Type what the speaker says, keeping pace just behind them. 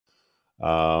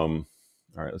All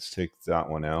right, let's take that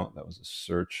one out. That was a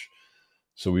search.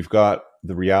 So we've got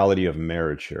the reality of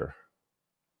marriage here.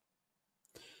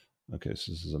 Okay,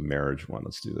 so this is a marriage one.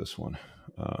 Let's do this one.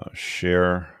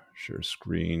 Share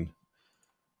screen,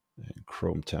 and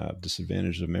Chrome tab.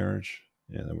 Disadvantages of marriage.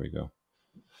 Yeah, there we go.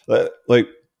 Like,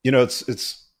 you know,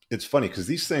 it's funny because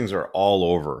these things are all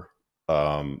over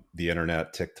the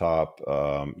internet, TikTok,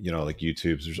 you know, like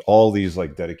YouTube's. There's all these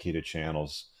like dedicated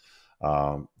channels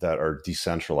that are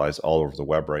decentralized all over the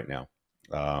web right now,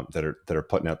 that are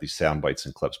putting out these sound bites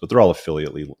and clips, but they're all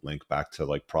affiliate linked back to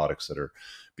like products that are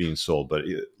being sold. But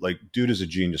like, dude is a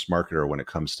genius marketer when it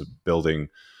comes to building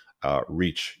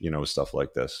reach, you know, stuff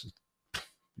like this.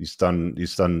 He's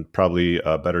done probably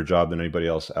a better job than anybody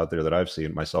else out there that I've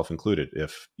seen, myself included.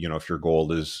 If your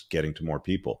goal is getting to more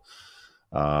people.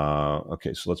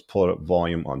 Okay, so let's pull up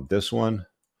volume on this one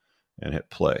and hit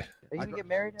play. Are you gonna get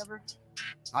married ever?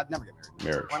 I'd never get married.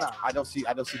 Marriage. Why not? I don't see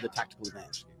the tactical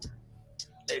advantage.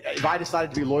 If I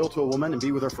decided to be loyal to a woman and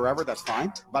be with her forever, that's fine.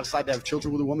 If I decide to have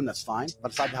children with a woman, that's fine. If I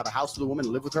decide to have a house with a woman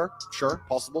and live with her, sure,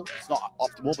 possible. It's not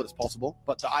optimal, but it's possible.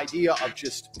 But the idea of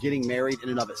just getting married in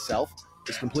and of itself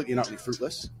is completely and utterly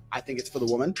fruitless. I think it's for the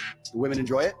woman. The women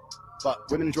enjoy it, but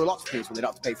women enjoy lots of things when they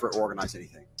don't have to pay for it or organize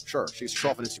anything. Sure, she gets to show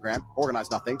off on Instagram, organize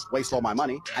nothing, waste all my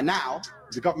money. And now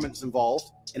the government's involved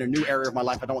in a new area of my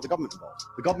life. I don't want the government involved.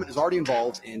 The government is already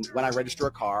involved in when I register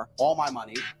a car, all my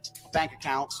money, bank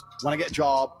accounts, when I get a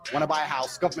job, when I buy a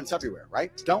house. Government's everywhere,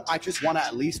 right? Don't I just want to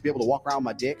at least be able to walk around with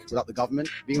my dick without the government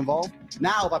being involved?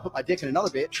 Now, if I put my dick in another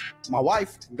bitch, my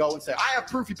wife can go and say, I have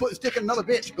proof he put his dick in another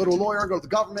bitch. Go to a lawyer, go to the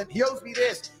government. He owes me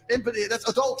this. That's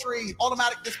adultery,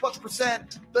 automatic this much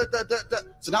percent.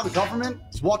 So now the government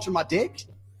is watching my dick.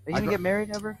 Are you gonna get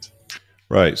married ever?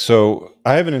 Right. So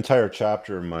I have an entire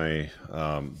chapter in my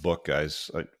book,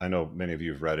 guys. I know many of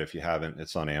you have read it. If you haven't,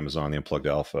 it's on Amazon, the Unplugged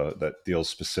Alpha, that deals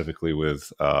specifically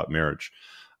with marriage.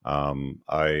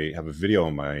 I have a video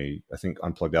on my, I think,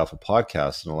 Unplugged Alpha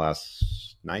podcast in the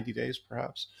last 90 days,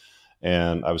 perhaps.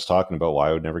 And I was talking about why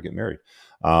I would never get married.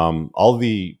 All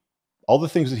the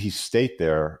things that he state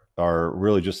there are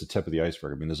really just the tip of the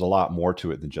iceberg. I mean, there's a lot more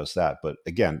to it than just that. But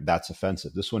again, that's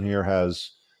offensive. This one here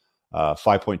has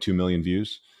 5.2 million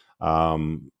views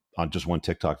on just one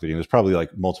TikTok video. There's probably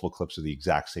like multiple clips of the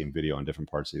exact same video on different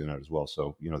parts of the internet as well.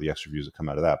 So, you know, the extra views that come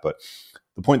out of that. But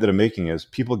the point that I'm making is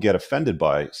people get offended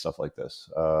by stuff like this.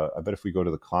 I bet if we go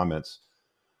to the comments,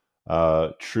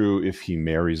 true if he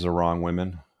marries the wrong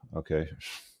women. Okay.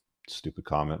 Stupid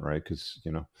comment, right? Because,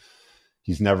 you know,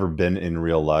 he's never been in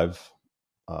real life.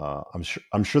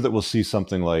 I'm sure that we'll see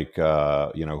something like,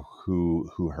 you know,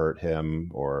 who hurt him,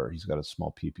 or he's got a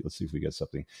small pee. Let's see if we get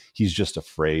something. He's just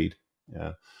afraid.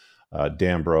 Yeah.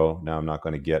 Damn, bro. Now I'm not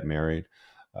going to get married.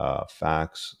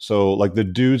 Facts. So like the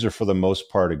dudes are for the most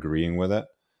part agreeing with it.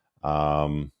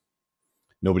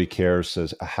 Nobody cares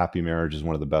says a happy marriage is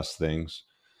one of the best things.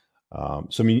 So,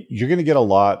 I mean, you're going to get a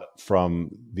lot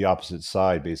from the opposite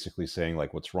side, basically saying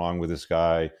like, what's wrong with this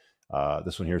guy?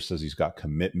 This one here says he's got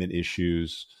commitment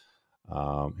issues.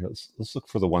 Here, let's look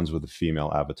for the ones with the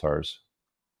female avatars.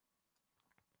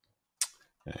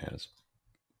 And it's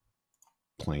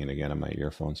playing again on my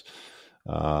earphones.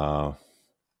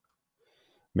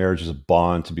 Marriage is a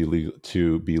bond to be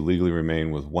legally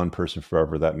remain with one person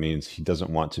forever. That means he doesn't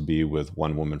want to be with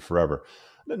one woman forever.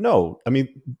 No, I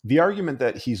mean, the argument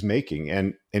that he's making,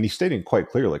 and he's stating quite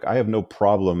clearly, like, I have no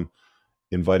problem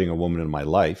inviting a woman in my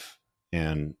life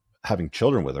and having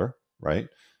children with her, right?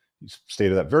 He's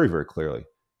stated that very, very clearly.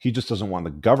 He just doesn't want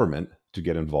the government to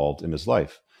get involved in his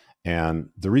life. And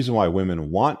the reason why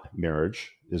women want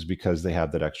marriage is because they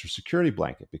have that extra security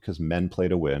blanket, because men play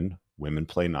to win, women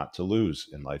play not to lose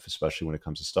in life, especially when it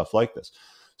comes to stuff like this.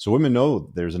 So women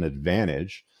know there's an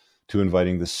advantage to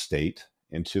inviting the state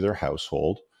into their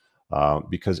household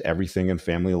because everything in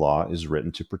family law is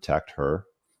written to protect her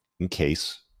in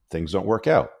case things don't work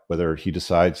out, whether he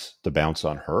decides to bounce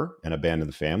on her and abandon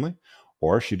the family,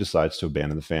 or she decides to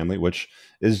abandon the family, which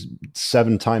is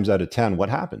 7 times out of 10 what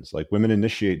happens. Like, women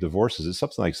initiate divorces, it's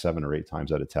something like 7 or 8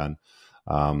 times out of 10.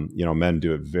 You know, men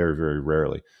do it very, very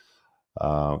rarely.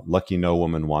 Lucky no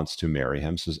woman wants to marry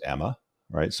him, says Emma,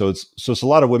 right? So it's a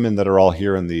lot of women that are all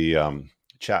here in the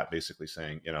chat basically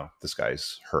saying, you know, this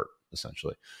guy's hurt,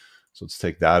 essentially. So let's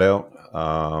take that out.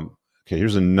 Okay,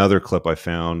 here's another clip I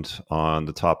found on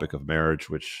the topic of marriage,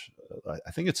 which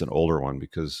I think it's an older one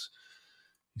because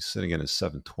he's sitting in his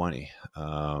 720.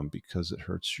 Because it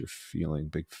hurts your feeling.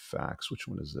 Big facts. Which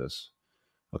one is this?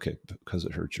 Okay, because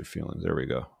it hurts your feelings. There we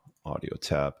go. Audio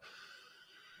tab.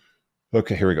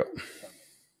 Okay, here we go.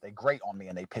 They grate on me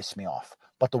and they piss me off.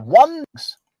 But the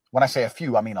ones, when I say a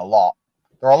few, I mean a lot,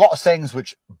 There are a lot of sayings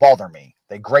which bother me.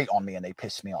 They grate on me and they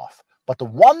piss me off. But the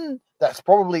one that's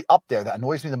probably up there that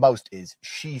annoys me the most is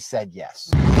she said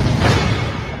yes.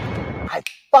 I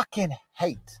fucking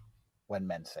hate when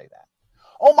men say that.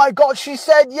 Oh my God, she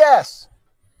said yes.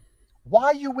 Why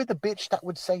are you with a bitch that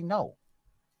would say no?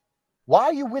 Why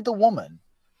are you with a woman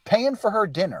paying for her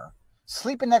dinner,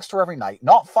 sleeping next to her every night,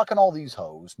 not fucking all these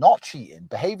hoes, not cheating,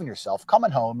 behaving yourself,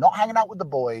 coming home, not hanging out with the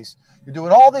boys? You're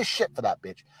doing all this shit for that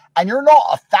bitch. And you're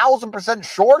not 1,000%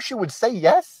 sure she would say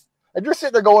yes? And you're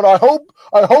sitting there going, I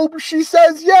hope she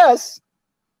says yes.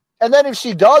 And then if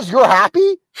she does, you're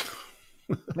happy?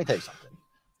 Let me tell you something.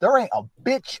 There ain't a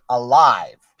bitch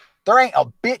alive. There ain't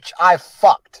a bitch I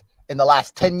fucked in the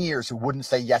last 10 years who wouldn't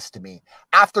say yes to me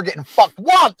after getting fucked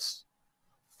once.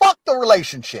 Fuck the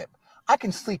relationship. I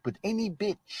can sleep with any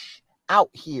bitch out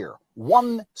here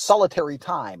one solitary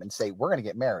time and say, we're going to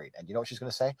get married. And you know what she's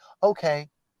going to say? Okay.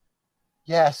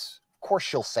 Yes. Of course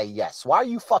she'll say yes. Why are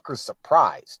you fuckers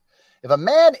surprised? If a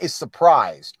man is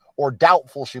surprised or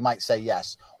doubtful she might say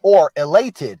yes, or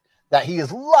elated that he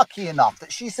is lucky enough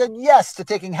that she said yes to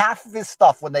taking half of his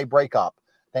stuff when they break up,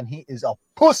 then he is a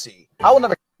pussy. I will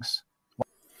never.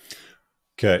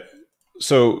 Okay.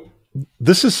 So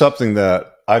this is something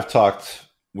that I've talked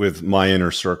with my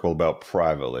inner circle about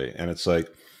privately. And it's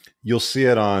like, you'll see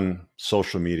it on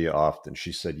social media often.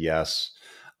 She said yes.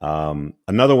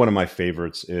 Another one of my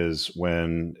favorites is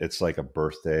when it's like a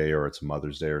birthday or it's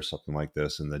Mother's Day or something like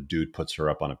this. And the dude puts her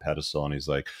up on a pedestal and he's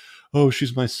like, oh,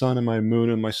 she's my sun and my moon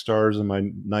and my stars and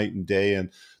my night and day and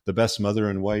the best mother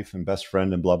and wife and best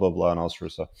friend and blah, blah, blah, and all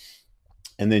sorts of stuff.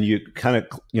 And then you kind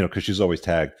of, because she's always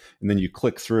tagged, and then you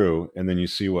click through and then you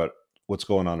see what's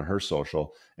going on in her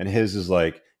social. And his is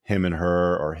like him and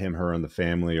her, or him, her and the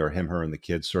family, or him, her and the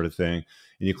kids sort of thing.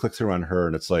 And you click through on her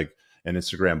and it's like an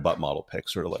Instagram butt model pic,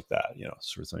 sort of like that,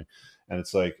 sort of thing. And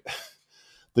it's like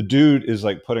the dude is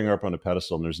like putting her up on a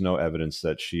pedestal and there's no evidence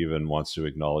that she even wants to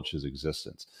acknowledge his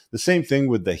existence. The same thing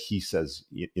with the he says,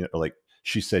 like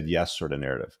she said yes sort of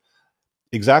narrative.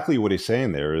 Exactly what he's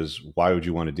saying there is, why would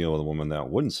you want to deal with a woman that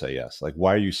wouldn't say yes? Like,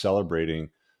 why are you celebrating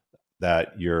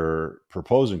that you're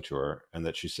proposing to her and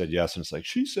that she said yes? And it's like,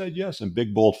 she said yes in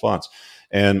big, bold fonts.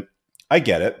 And I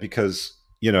get it because,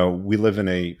 we live in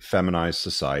a feminized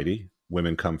society.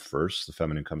 Women come first. The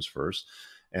feminine comes first.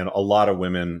 And a lot of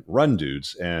women run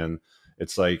dudes. And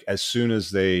it's like, as soon as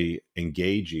they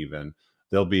engage even,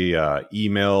 there'll be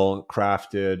email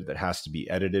crafted that has to be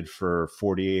edited for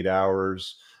 48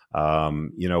 hours. We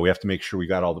have to make sure we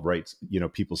got all the right,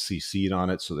 people CC'd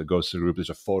on it. So that goes to the group. There's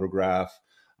a photograph,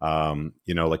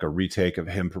 like a retake of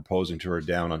him proposing to her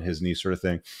down on his knee sort of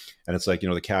thing. And it's like,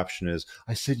 the caption is,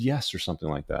 I said yes, or something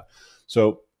like that.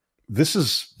 So this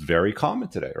is very common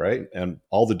today, right? And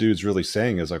all the dude's really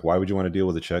saying is like, why would you want to deal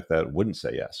with a chick that wouldn't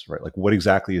say yes, right? Like, what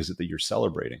exactly is it that you're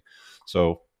celebrating?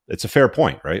 So it's a fair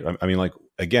point, right? I mean, like,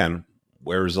 again,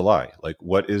 where is the lie? Like,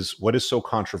 what is so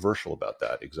controversial about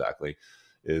that exactly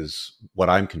is what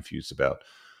I'm confused about.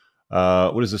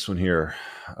 What is this one here?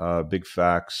 Big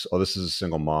facts. Oh, this is a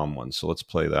single mom one. So let's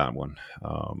play that one.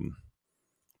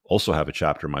 Also have a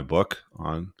chapter in my book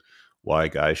on why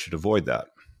guys should avoid that.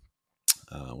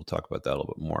 We'll talk about that a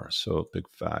little bit more. So big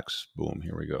facts. Boom.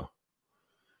 Here we go.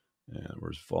 And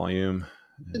where's volume?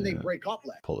 And they break up.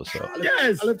 Pull this up.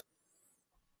 Yes. I lived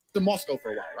in Moscow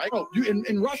for a while, right? Oh,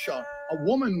 in Russia, a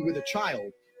woman with a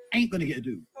child ain't going to get a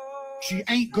dude. She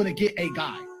ain't going to get a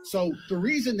guy. So the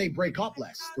reason they break up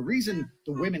less, the reason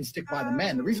the women stick by the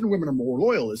men, the reason women are more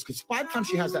loyal is because by the time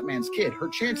she has that man's kid, her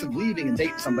chance of leaving and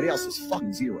dating somebody else is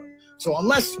fucking zero. So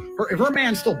if her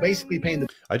man's still basically paying the...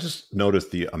 I just noticed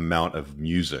the amount of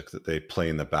music that they play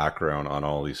in the background on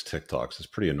all these TikToks. It's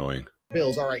pretty annoying.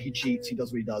 Bills, all right, he cheats, he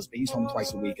does what he does, but he's home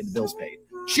twice a week and the bill's paid.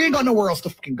 She ain't got nowhere else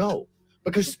to fucking go.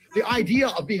 Because the idea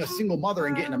of being a single mother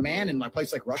and getting a man in a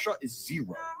place like Russia is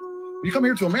zero. You come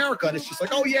here to America and it's just like,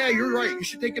 oh yeah, you're right, you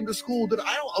should take him to school.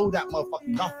 I don't owe that motherfucking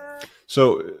nothing.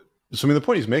 So I mean, the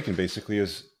point he's making basically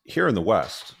is here in the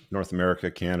West, North America,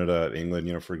 Canada,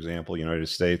 England, for example, United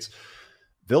States,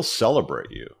 they'll celebrate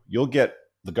you.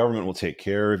 The government will take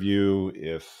care of you.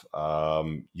 If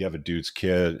you have a dude's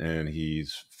kid and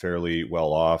he's fairly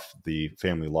well off, the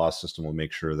family law system will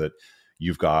make sure that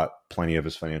you've got plenty of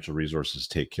his financial resources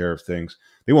to take care of things.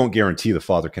 They won't guarantee the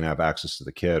father can have access to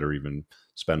the kid or even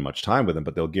spend much time with him,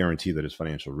 but they'll guarantee that his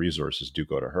financial resources do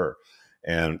go to her.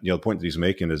 And, the point that he's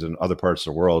making is in other parts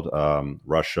of the world,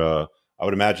 Russia, I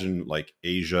would imagine like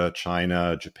Asia,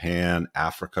 China, Japan,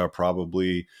 Africa,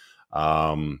 probably,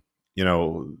 they're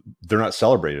not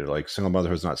celebrated. Like single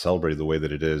motherhood is not celebrated the way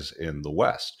that it is in the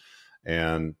West.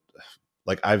 And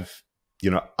like I've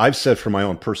I've said from my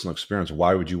own personal experience,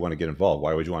 why would you want to get involved?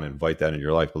 Why would you want to invite that in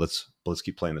your life? But let's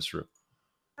keep playing this through.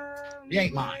 He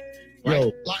ain't mine. Right?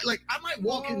 Yo, like I might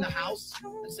walk in the house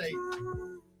and say,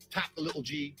 tap the little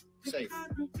G, say,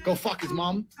 go fuck his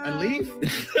mom and leave. But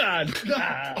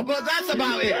that's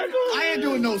about it. I ain't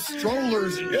doing no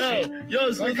strollers and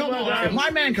shit. Like, come on. If my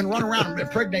man can run around and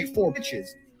impregnate 4 bitches,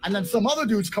 and then some other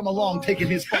dudes come along taking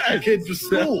his fucking kids to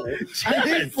school, and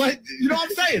he's like, you know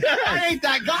what I'm saying? I ain't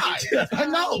that guy. I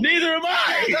know. Neither am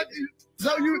I.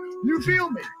 So you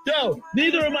feel me? Yo,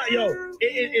 neither am I. Yo,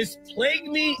 it's plagued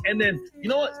me. And then, you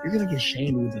know what? You're going to get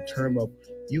shamed with the term of,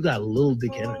 you got little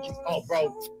dick energy. Oh,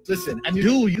 bro, listen. And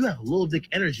you have little dick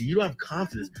energy. You don't have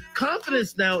confidence.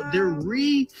 Confidence now, they're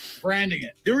rebranding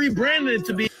it. They're rebranding it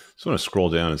to be. Just want to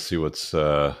scroll down and see what's,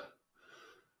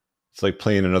 it's like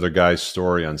playing another guy's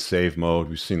story on save mode.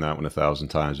 We've seen that one 1,000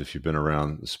 times if you've been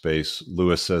around the space.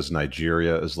 Lewis says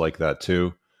Nigeria is like that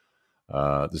too.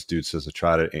 This dude says, I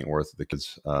tried it, ain't worth it. The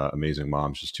kid's amazing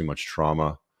mom's just too much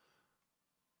trauma.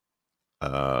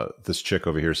 This chick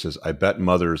over here says, I bet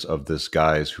mothers of this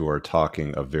guys who are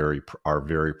talking are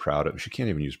very proud of. She can't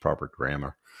even use proper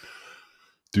grammar.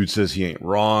 Dude says he ain't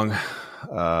wrong.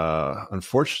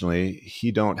 Unfortunately,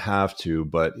 he don't have to,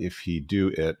 but if he do,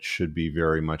 it should be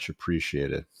very much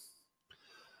appreciated.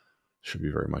 Should be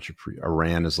very much appreciated.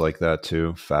 Iran is like that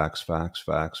too. Facts.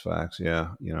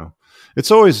 Yeah,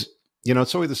 it's always.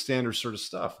 It's always the standard sort of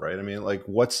stuff, right? I mean, like,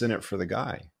 what's in it for the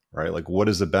guy, right? Like, what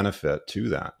is the benefit to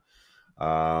that? Here,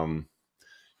 I'm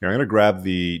going to grab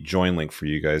the join link for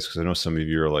you guys because I know some of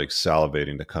you are like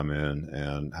salivating to come in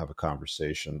and have a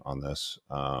conversation on this.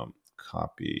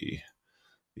 Copy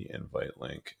the invite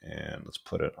link and let's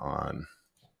put it on.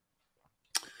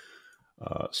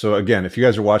 So again, if you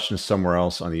guys are watching this somewhere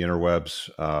else on the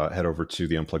interwebs, head over to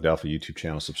the Unplugged Alpha YouTube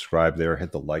channel, subscribe there,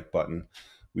 hit the like button.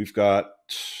 We've got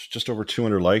just over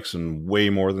 200 likes and way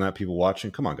more than that people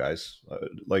watching. Come on, guys.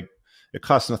 Like, it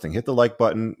costs nothing. Hit the like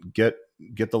button. Get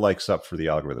the likes up for the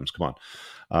algorithms. Come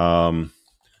on.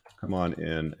 Come on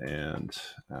in and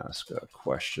ask a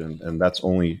question. And that's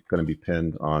only going to be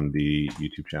pinned on the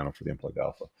YouTube channel for the Unplugged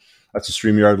Alpha. That's the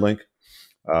StreamYard link.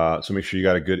 So make sure you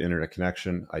got a good internet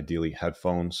connection, ideally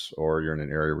headphones, or you're in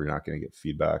an area where you're not going to get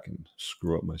feedback and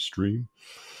screw up my stream.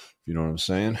 If you know what I'm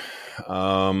saying.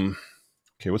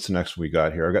 Okay, what's the next one we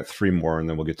got here? I got 3 more, and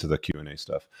then we'll get to the Q&A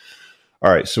stuff.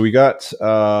 All right, so we got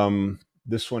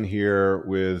this one here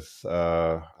with,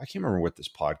 I can't remember what this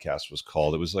podcast was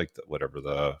called. It was like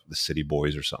the City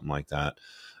Boys or something like that.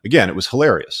 Again, it was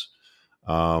hilarious.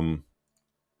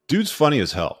 Dude's funny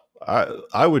as hell.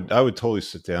 I would totally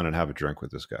sit down and have a drink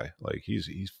with this guy. Like,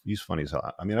 he's funny as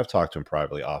hell. I mean, I've talked to him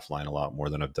privately offline a lot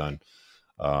more than I've done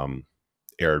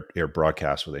air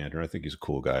broadcasts with Andrew. I think he's a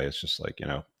cool guy. It's just like,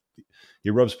 he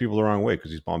rubs people the wrong way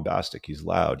because he's bombastic. He's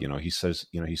loud. He says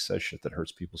shit that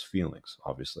hurts people's feelings,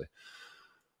 obviously.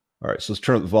 All right, so let's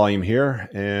turn up the volume here.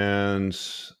 And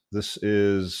this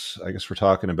is, I guess we're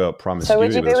talking about promiscuity. So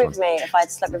would you be with me if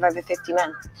I'd slept with over 50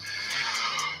 men?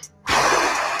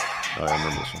 Oh, I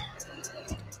remember this one.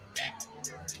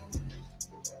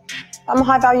 I'm a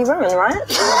high value woman, right?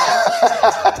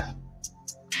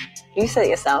 You said it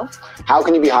yourself. How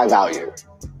can you be high value?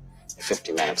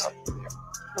 50 minutes.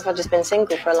 If I've just been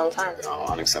single for a long time. No,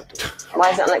 unacceptable.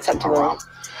 Why is it unacceptable?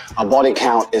 A body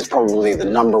count is probably the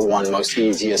 #1 most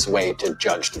easiest way to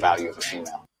judge the value of a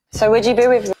female. So would you be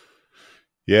with me?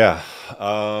 Yeah.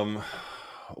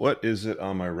 What is it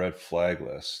on my red flag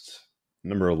list?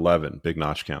 Number 11, big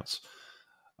notch counts.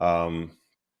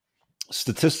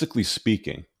 Statistically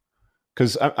speaking,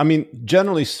 because I mean,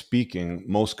 generally speaking,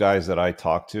 most guys that I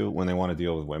talk to when they want to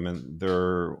deal with women, they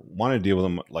want to deal with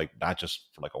them like not just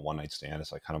for like a one night stand.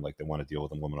 It's like kind of like they want to deal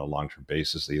with them women on a long term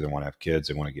basis. They either want to have kids,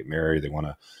 they want to get married, they want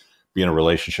to be in a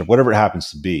relationship, whatever it happens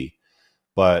to be.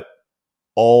 But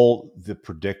all the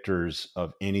predictors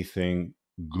of anything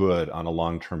good on a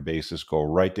long term basis go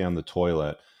right down the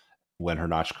toilet when her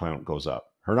notch count goes up.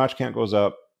 Her notch count goes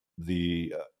up.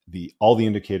 All the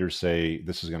indicators say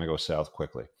this is going to go south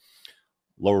quickly.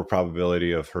 Lower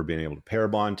probability of her being able to pair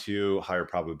bond to you, higher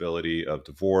probability of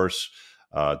divorce,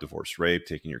 divorce rape,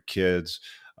 taking your kids,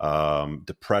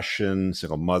 depression,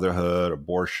 single motherhood,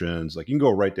 abortions. Like, you can go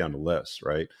right down the list,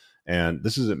 right? And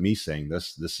this isn't me saying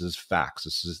this. This is facts.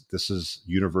 This is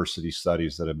university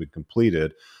studies that have been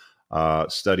completed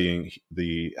studying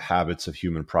the habits of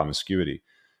human promiscuity.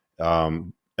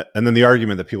 And then the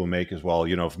argument that people make is, well,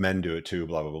 if men do it too,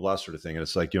 blah, blah, blah, blah, sort of thing. And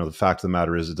it's like, the fact of the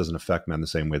matter is it doesn't affect men the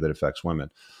same way that it affects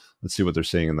women. Let's see what they're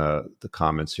saying in the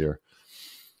comments here.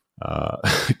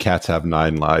 Cats have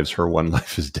 9 lives. Her one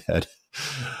life is dead.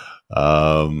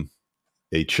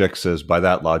 a chick says, by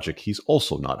that logic, he's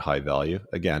also not high value.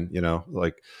 Again, you know,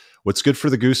 like what's good for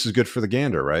the goose is good for the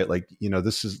gander, right? Like, you know,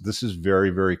 this is very,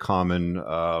 very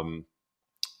common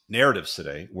narratives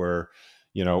today where,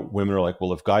 you know, women are like,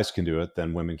 well, if guys can do it,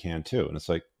 then women can too. And it's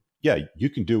like, yeah, you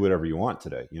can do whatever you want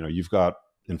today. You know, you've got,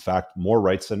 in fact, more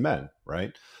rights than men,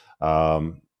 right?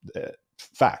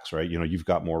 Facts, right? You know, you've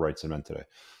got more rights than men today.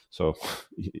 So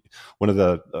one of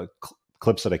the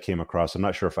clips that I came across, I'm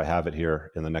not sure if I have it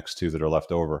here in the next two that are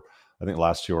left over. I think the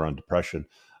last two are on depression,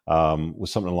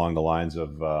 was something along the lines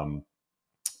of,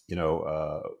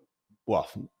 well,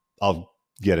 I'll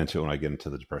get into it when I get into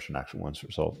the depression action ones,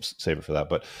 so I'll save it for that.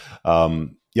 But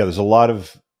yeah, there's a lot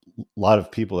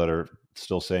of people that are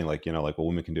still saying like, you know, like, well,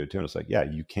 women can do it too. And it's like, yeah,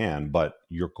 you can, but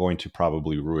you're going to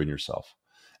probably ruin yourself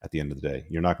at the end of the day.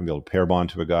 You're not going to be able to pair bond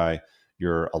to a guy.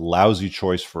 You're a lousy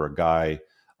choice for a guy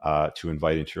to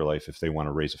invite into your life if they want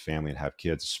to raise a family and have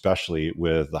kids, especially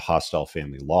with the hostile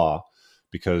family law,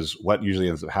 because what usually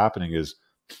ends up happening is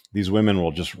these women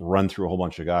will just run through a whole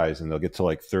bunch of guys and they'll get to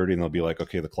like 30 and they'll be like,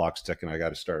 okay, the clock's ticking. I got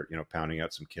to start, you know, pounding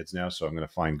out some kids now. So I'm going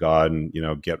to find God and, you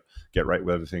know, get right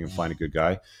with everything and find a good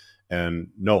guy. And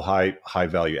no high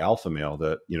value alpha male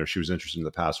that, you know, she was interested in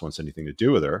the past wants anything to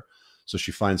do with her. So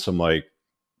she finds some like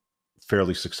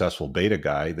fairly successful beta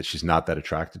guy that she's not that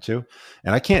attracted to.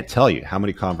 And I can't tell you how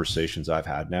many conversations I've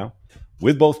had now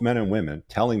with both men and women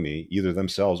telling me either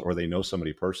themselves or they know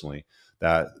somebody personally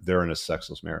that they're in a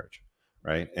sexless marriage.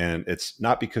 Right. And it's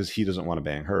not because he doesn't want to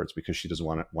bang her. It's because she doesn't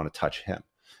want to touch him.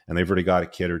 And they've already got a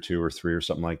kid or two or three or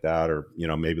something like that, or, you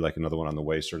know, maybe like another one on the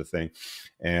way sort of thing.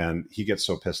 And he gets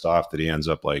so pissed off that he ends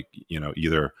up like, you know,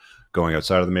 either going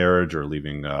outside of the marriage or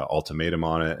leaving an ultimatum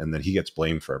on it. And then he gets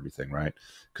blamed for everything, right?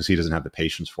 Because he doesn't have the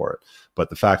patience for it.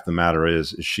 But the fact of the matter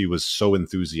is she was so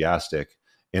enthusiastic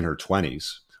in her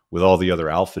 20s with all the other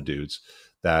alpha dudes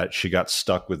that she got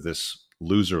stuck with this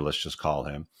loser, let's just call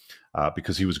him,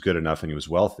 because he was good enough and he was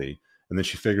wealthy. And then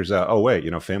she figures out, oh, wait,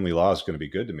 you know, family law is going to be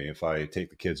good to me if I take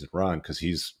the kids and run, because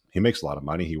he makes a lot of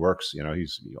money. He works, you know, he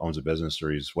owns a business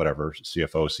or he's whatever,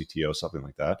 CFO, CTO, something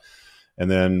like that. And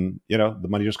then, you know, the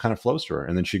money just kind of flows to her.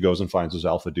 And then she goes and finds those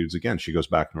alpha dudes again. She goes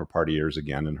back in her party years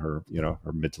again in her, you know,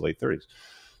 her mid to late 30s.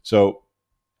 So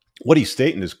what he's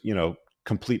stating is, you know,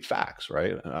 complete facts,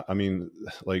 right? I mean,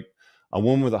 like a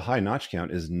woman with a high notch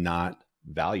count is not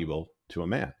valuable to a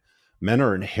man. Men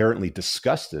are inherently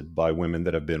disgusted by women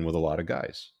that have been with a lot of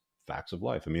guys. Facts of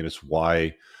life. I mean, it's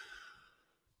why,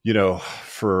 you know,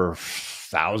 for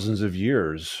thousands of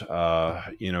years,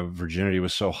 you know, virginity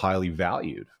was so highly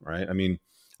valued, right? I mean,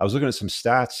 I was looking at some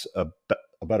stats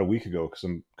about a week ago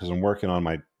because I'm working on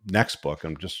my next book.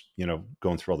 I'm just, you know,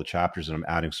 going through all the chapters and I'm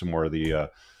adding some more of the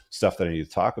stuff that I need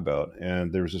to talk about.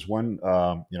 And there was this one,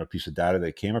 you know, piece of data that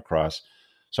I came across.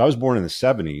 So I was born in the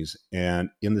 70s, and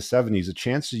in the 70s, the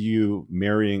chance of you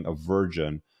marrying a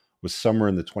virgin was somewhere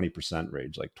in the 20%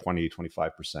 range, like 20,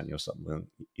 25%, you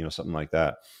know, something like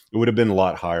that. It would have been a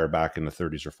lot higher back in the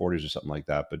 30s or 40s or something like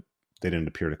that, but they didn't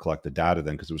appear to collect the data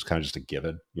then because it was kind of just a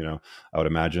given, you know, I would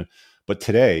imagine. But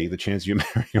today, the chance of you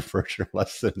marrying a virgin are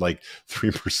less than like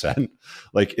 3%.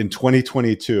 Like in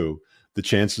 2022, the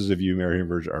chances of you marrying a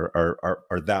virgin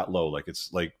are that low. Like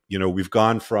it's like, you know, we've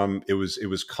gone from it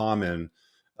was common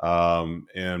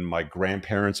in my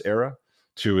grandparents' era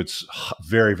to it's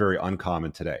very, very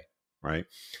uncommon today, right?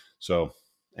 So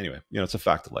anyway, you know, it's a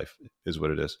fact of life is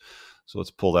what it is. So let's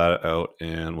pull that out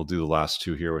and we'll do the last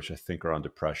two here, which I think are on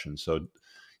depression. So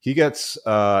he gets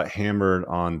hammered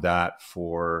on that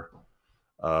for,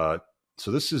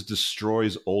 so this is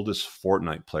Destroy's oldest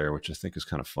Fortnite player, which I think is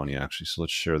kind of funny actually. So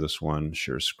let's share this one,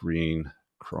 share screen,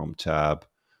 Chrome tab.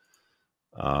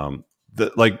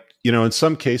 Like, you know, in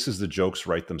some cases, the jokes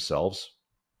write themselves.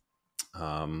 I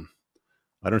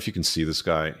don't know if you can see this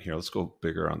guy here. Let's go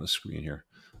bigger on the screen here.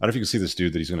 I don't know if you can see this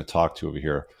dude that he's going to talk to over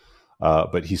here.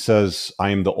 But he says,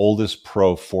 I am the oldest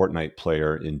pro Fortnite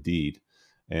player indeed.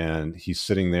 And he's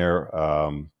sitting there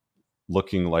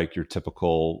looking like your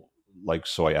typical like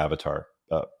soy avatar,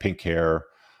 pink hair.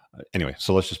 Anyway,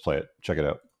 so let's just play it. Check it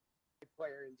out.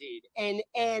 Player indeed.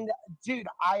 And dude,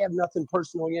 I have nothing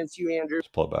personal against you, Andrew. Let's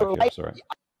pull it back here. Sorry.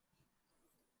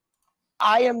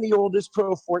 I am the oldest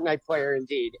pro Fortnite player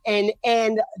indeed.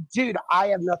 And dude, I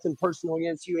have nothing personal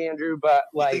against you, Andrew, but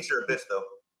like, he thinks you're a bitch though.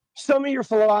 Some of your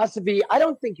philosophy, I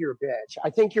don't think you're a bitch. I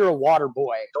think you're a water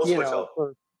boy. Don't switch up.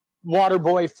 Water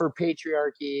boy for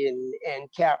patriarchy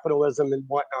and capitalism and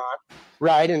whatnot,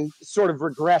 right? And sort of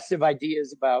regressive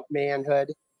ideas about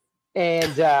manhood,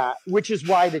 and which is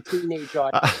why the teenage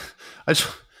audience. I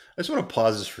just want to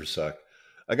pause this for a sec.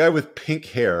 A guy with pink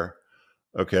hair,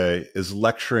 okay, is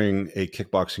lecturing a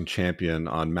kickboxing champion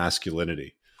on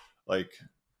masculinity. Like,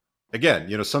 again,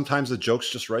 you know, sometimes the jokes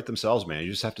just write themselves, man.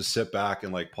 You just have to sit back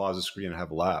and like pause the screen and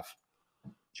have a laugh.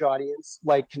 Audience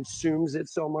like consumes it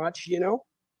so much, you know.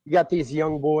 You got these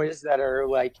young boys that are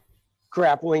like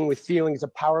grappling with feelings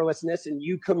of powerlessness, and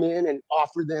you come in and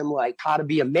offer them like how to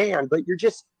be a man, but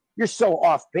you're so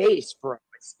off base, bro.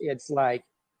 It's like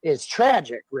it's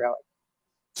tragic, really.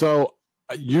 So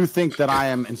you think that I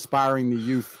am inspiring the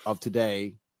youth of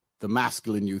today, the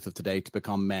masculine youth of today, to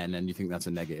become men, and you think that's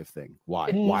a negative thing? Why?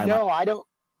 No,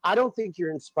 I don't think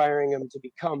you're inspiring them to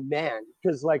become men,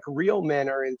 because like real men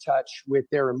are in touch with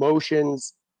their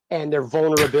emotions and their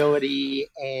vulnerability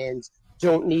and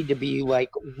don't need to be like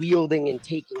wielding and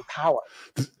taking power.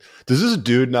 Does this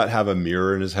dude not have a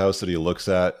mirror in his house that he looks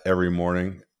at every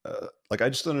morning? Like, I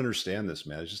just don't understand this,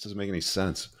 man. It just doesn't make any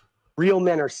sense. Real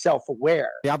men are self-aware.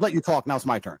 Yeah, I've let you talk. Now it's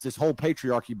my turn. This whole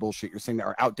patriarchy bullshit you're saying that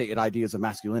are outdated ideas of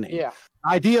masculinity. Yeah.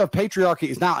 The idea of patriarchy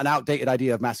is not an outdated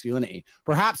idea of masculinity.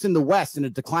 Perhaps in the West, in a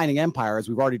declining empire, as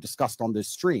we've already discussed on this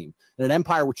stream, in an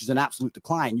empire which is in absolute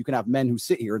decline, you can have men who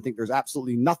sit here and think there's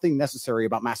absolutely nothing necessary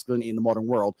about masculinity in the modern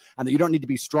world, and that you don't need to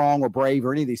be strong or brave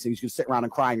or any of these things. You can sit around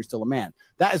and cry and you're still a man.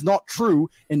 That is not true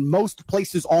in most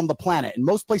places on the planet. In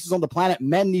most places on the planet,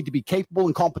 men need to be capable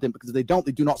and competent, because if they don't,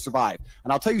 they do not survive.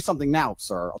 And I'll tell you something now,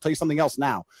 sir. I'll tell you something else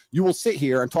now. You will sit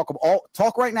here and talk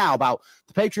right now about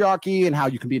the patriarchy and how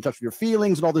you can be in touch with your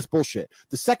feelings and all this bullshit.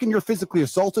 The second you're physically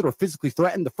assaulted or physically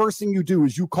threatened, the first thing you do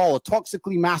is you call a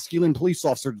toxically masculine police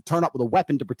officer to turn up with a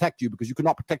weapon to protect you, because you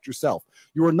cannot protect yourself.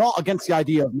 You are not against the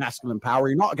idea of masculine power.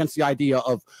 You're not against the idea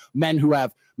of men who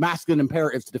have masculine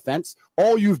imperatives to defense.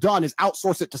 All you've done is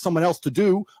outsource it to someone else to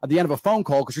do at the end of a phone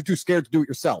call because you're too scared to do it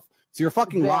yourself. So you're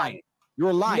fucking lying.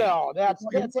 You're lying. No, that's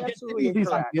absolutely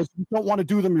incorrect. You don't want to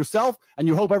do them yourself, and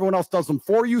you hope everyone else does them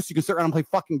for you, so you can sit around and play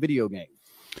fucking video games.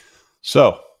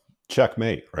 So,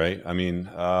 checkmate, right? I mean,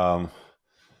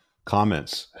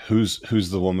 comments. Who's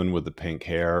the woman with the pink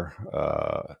hair?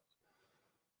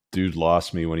 Dude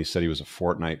lost me when he said he was a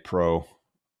Fortnite pro,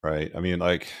 right? I mean,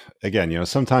 like, again, you know,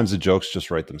 sometimes the jokes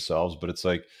just write themselves, but it's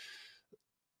like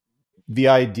the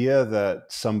idea that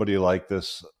somebody like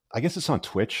this, I guess it's on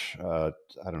Twitch. I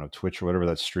don't know, Twitch or whatever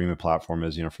that streaming platform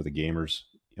is, you know, for the gamers,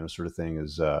 you know, sort of thing,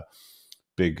 is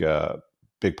big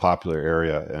popular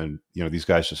area. And, you know, these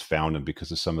guys just found him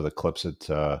because of some of the clips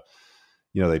that,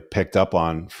 you know, they picked up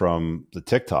on from the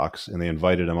TikToks, and they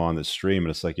invited him on the stream. And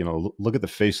it's like, you know, look at the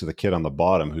face of the kid on the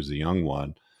bottom, who's the young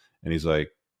one. And he's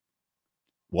like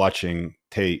watching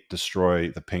Tate destroy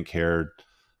the pink haired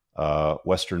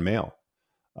Western male.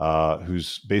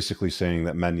 Who's basically saying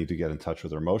that men need to get in touch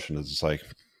with their emotions. It's like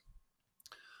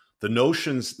the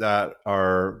notions that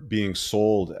are being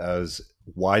sold as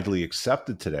widely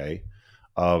accepted today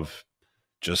of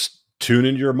just tune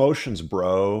into your emotions,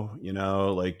 bro. You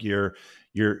know, like you're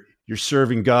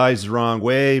serving guys the wrong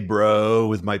way, bro,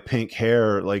 with my pink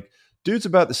hair. Like, dude's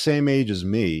about the same age as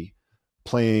me,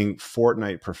 playing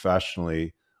Fortnite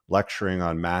professionally, lecturing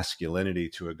on masculinity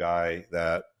to a guy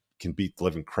that can beat the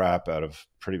living crap out of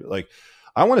like,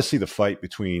 I want to see the fight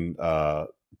between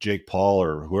Jake Paul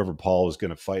or whoever Paul is going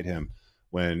to fight him,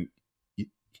 when, you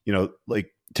know,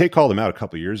 like Tate called him out a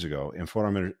couple of years ago. And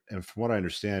from what I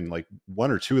understand, like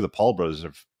one or two of the Paul brothers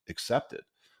have accepted.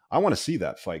 I want to see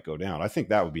that fight go down. I think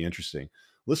that would be interesting.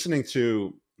 Listening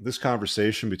to this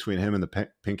conversation between him and the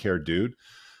pink haired dude,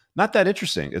 not that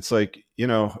interesting. It's like, you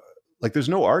know, like there's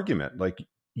no argument. Like,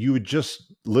 you would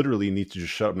just literally need to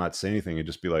just shut up, not say anything, and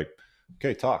just be like,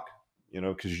 okay, talk, you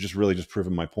know, because you're just really just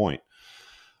proving my point.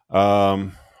 All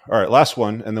right, last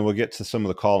one, and then we'll get to some of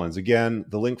the call-ins. Again,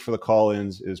 the link for the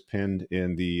call-ins is pinned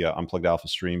in the Unplugged Alpha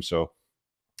stream, so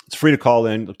it's free to call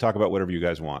in. We'll talk about whatever you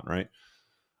guys want, right?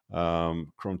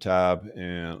 Chrome tab,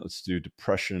 and let's do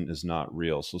depression is not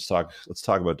real. So let's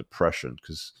talk about depression,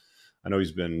 because I know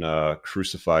he's been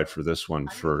crucified for this one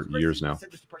for years now.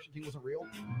 Said this depression thing wasn't real.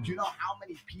 Do you know how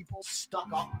many people stuck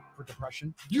up for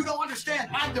depression? You don't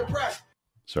understand. I'm depressed.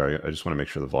 Sorry, I just want to make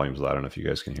sure the volume's loud. I don't know if you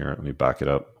guys can hear it. Let me back it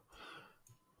up.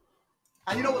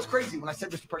 And you know what's crazy? When I said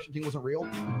this depression thing wasn't real,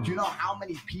 do you know how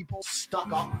many people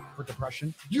stuck up for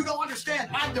depression? You don't understand.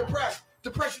 I'm depressed.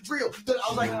 Depression's real. Then I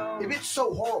was like, if it's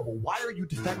so horrible, why are you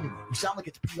defending it? You sound like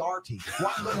it's PR team.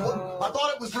 I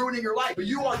thought it was ruining your life, but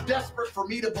you are desperate for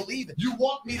me to believe it. You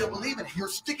want me to believe in it. You're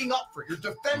sticking up for it. You're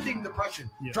defending depression.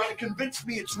 Yeah. Trying to convince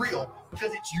me it's real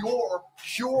because it's your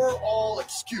cure-all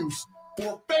excuse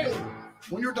for failure.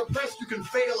 When you're depressed, you can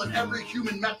fail in every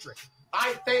human metric.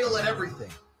 I fail at everything,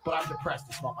 but I'm depressed.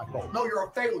 It's not my fault. No, you're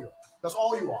a failure. That's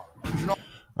all you are.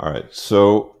 All right,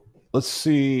 so let's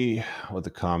see what the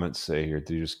comments say here.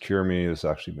 Did you just cure me? This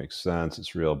actually makes sense.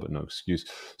 It's real, but no excuse.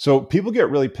 So people get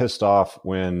really pissed off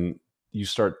when you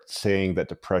start saying that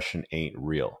depression ain't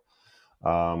real.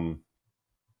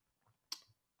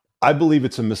 I believe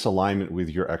it's a misalignment with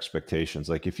your expectations.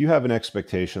 Like if you have an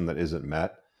expectation that isn't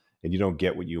met and you don't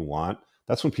get what you want,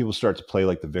 that's when people start to play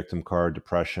like the victim card,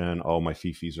 depression, oh, my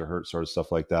fifis are hurt, sort of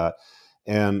stuff like that.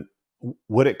 And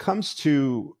when it comes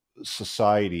to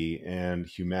society and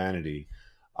humanity,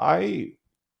 I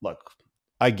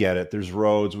get it. There's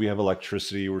roads, we have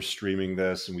electricity, we're streaming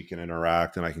this and we can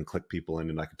interact and I can click people in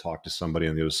and I can talk to somebody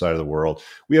on the other side of the world.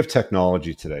 We have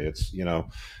technology today. It's, you know,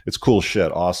 it's cool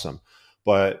shit. Awesome.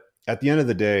 But at the end of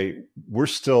the day, we're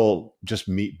still just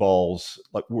meatballs.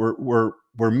 Like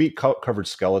we're meat covered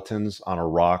skeletons on a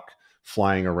rock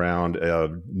flying around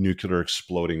a nuclear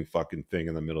exploding fucking thing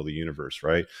in the middle of the universe.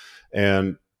 Right.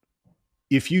 And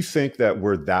if you think that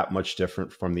we're that much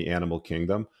different from the animal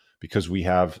kingdom, because we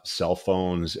have cell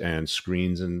phones and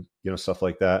screens and, you know, stuff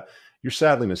like that, you're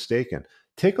sadly mistaken.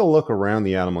 Take a look around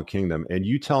the animal kingdom and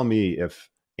you tell me if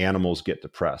animals get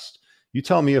depressed. You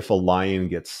tell me if a lion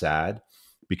gets sad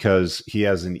because he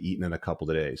hasn't eaten in a couple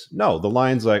of days. No, the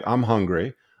lion's like, I'm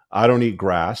hungry. I don't eat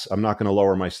grass. I'm not going to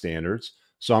lower my standards.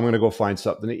 So I'm going to go find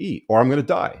something to eat or I'm going to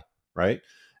die. Right.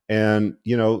 And,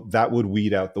 you know, that would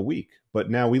weed out the weak. But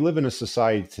now we live in a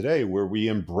society today where we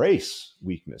embrace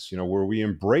weakness, you know, where we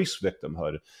embrace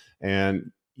victimhood.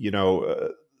 And, you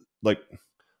know, like,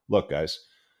 look, guys,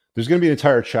 there's going to be an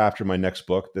entire chapter in my next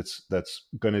book that's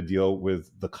going to deal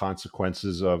with the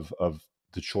consequences of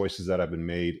the choices that have been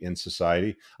made in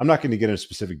society. I'm not going to get into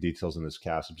specific details in this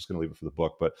cast. I'm just going to leave it for the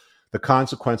book. But the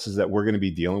consequences that we're going to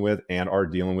be dealing with and are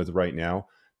dealing with right now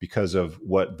because of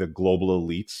what the global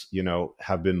elites, you know,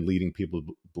 have been leading people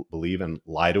to believe and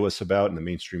lie to us about in the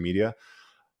mainstream media.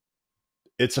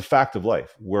 It's a fact of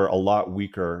life. We're a lot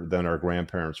weaker than our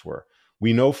grandparents were.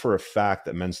 We know for a fact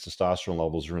that men's testosterone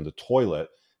levels are in the toilet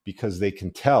because they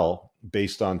can tell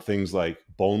based on things like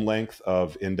bone length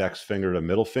of index finger to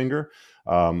middle finger.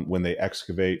 When they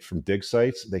excavate from dig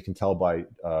sites, they can tell by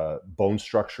bone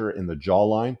structure in the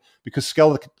jawline because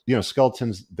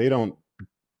skeletons, they don't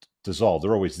dissolve.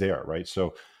 They're always there, right?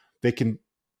 So they can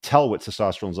tell what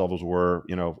testosterone levels were,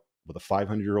 you know, with a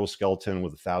 500-year-old skeleton,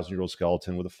 with a 1,000-year-old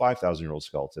skeleton, with a 5,000-year-old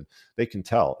skeleton. They can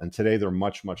tell. And today they're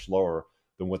much, much lower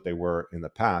than what they were in the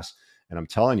past. And I'm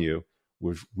telling you,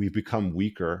 we've become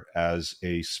weaker as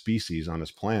a species on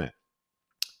this planet.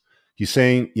 He's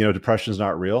saying, you know, depression is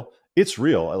not real. It's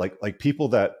real. Like people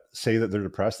that say that they're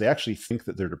depressed, they actually think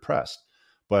that they're depressed.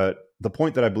 But the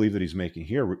point that I believe that he's making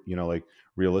here, you know, like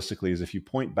realistically, is if you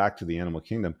point back to the animal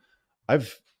kingdom,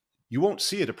 you won't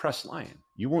see a depressed lion.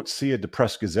 You won't see a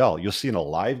depressed gazelle. You'll see an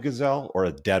alive gazelle or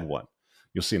a dead one.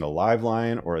 You'll see an alive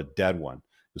lion or a dead one.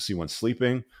 You'll see one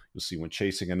sleeping. You'll see one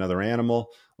chasing another animal.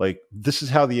 Like, this is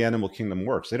how the animal kingdom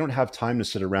works. They don't have time to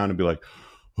sit around and be like,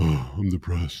 oh, I'm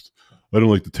depressed. I don't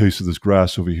like the taste of this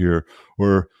grass over here.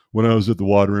 Or when I was at the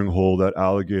watering hole, that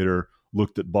alligator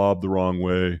looked at Bob the wrong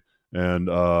way. And,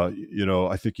 you know,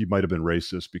 I think he might've been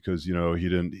racist because, you know, he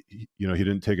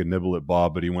didn't take a nibble at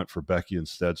Bob, but he went for Becky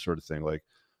instead, sort of thing. Like,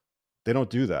 they don't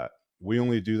do that. We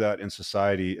only do that in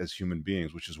society as human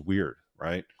beings, which is weird.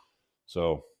 Right.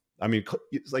 So, I mean,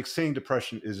 it's like saying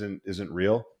depression isn't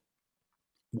real.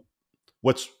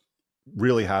 What's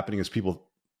really happening is people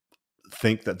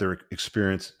think that their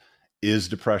experience is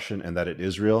depression and that it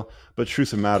is real. But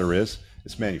truth of the matter is,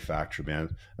 it's manufactured, man.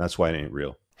 And that's why it ain't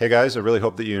real. Hey guys, I really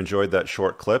hope that you enjoyed that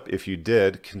short clip. If you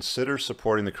did, consider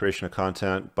supporting the creation of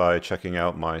content by checking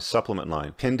out my supplement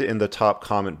line. Pinned in the top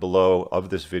comment below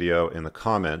of this video in the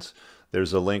comments,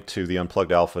 there's a link to the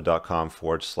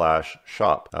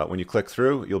unpluggedalpha.com/shop. When you click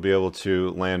through, you'll be able to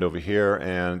land over here,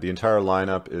 and the entire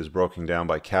lineup is broken down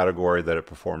by category that it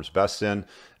performs best in: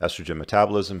 estrogen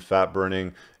metabolism, fat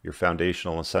burning, your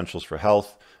foundational essentials for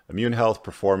health, immune health,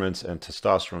 performance, and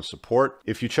testosterone support.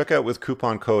 If you check out with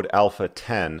coupon code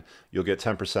ALPHA10, you'll get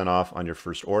 10% off on your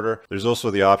first order. There's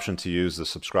also the option to use the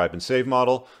subscribe and save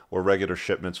model, where regular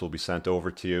shipments will be sent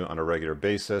over to you on a regular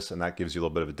basis, and that gives you a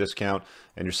little bit of a discount,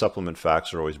 and your supplement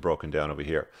facts are always broken down over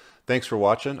here. Thanks for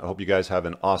watching. I hope you guys have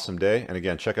an awesome day. And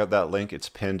again, check out that link. It's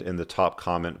pinned in the top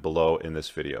comment below in this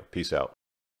video. Peace out.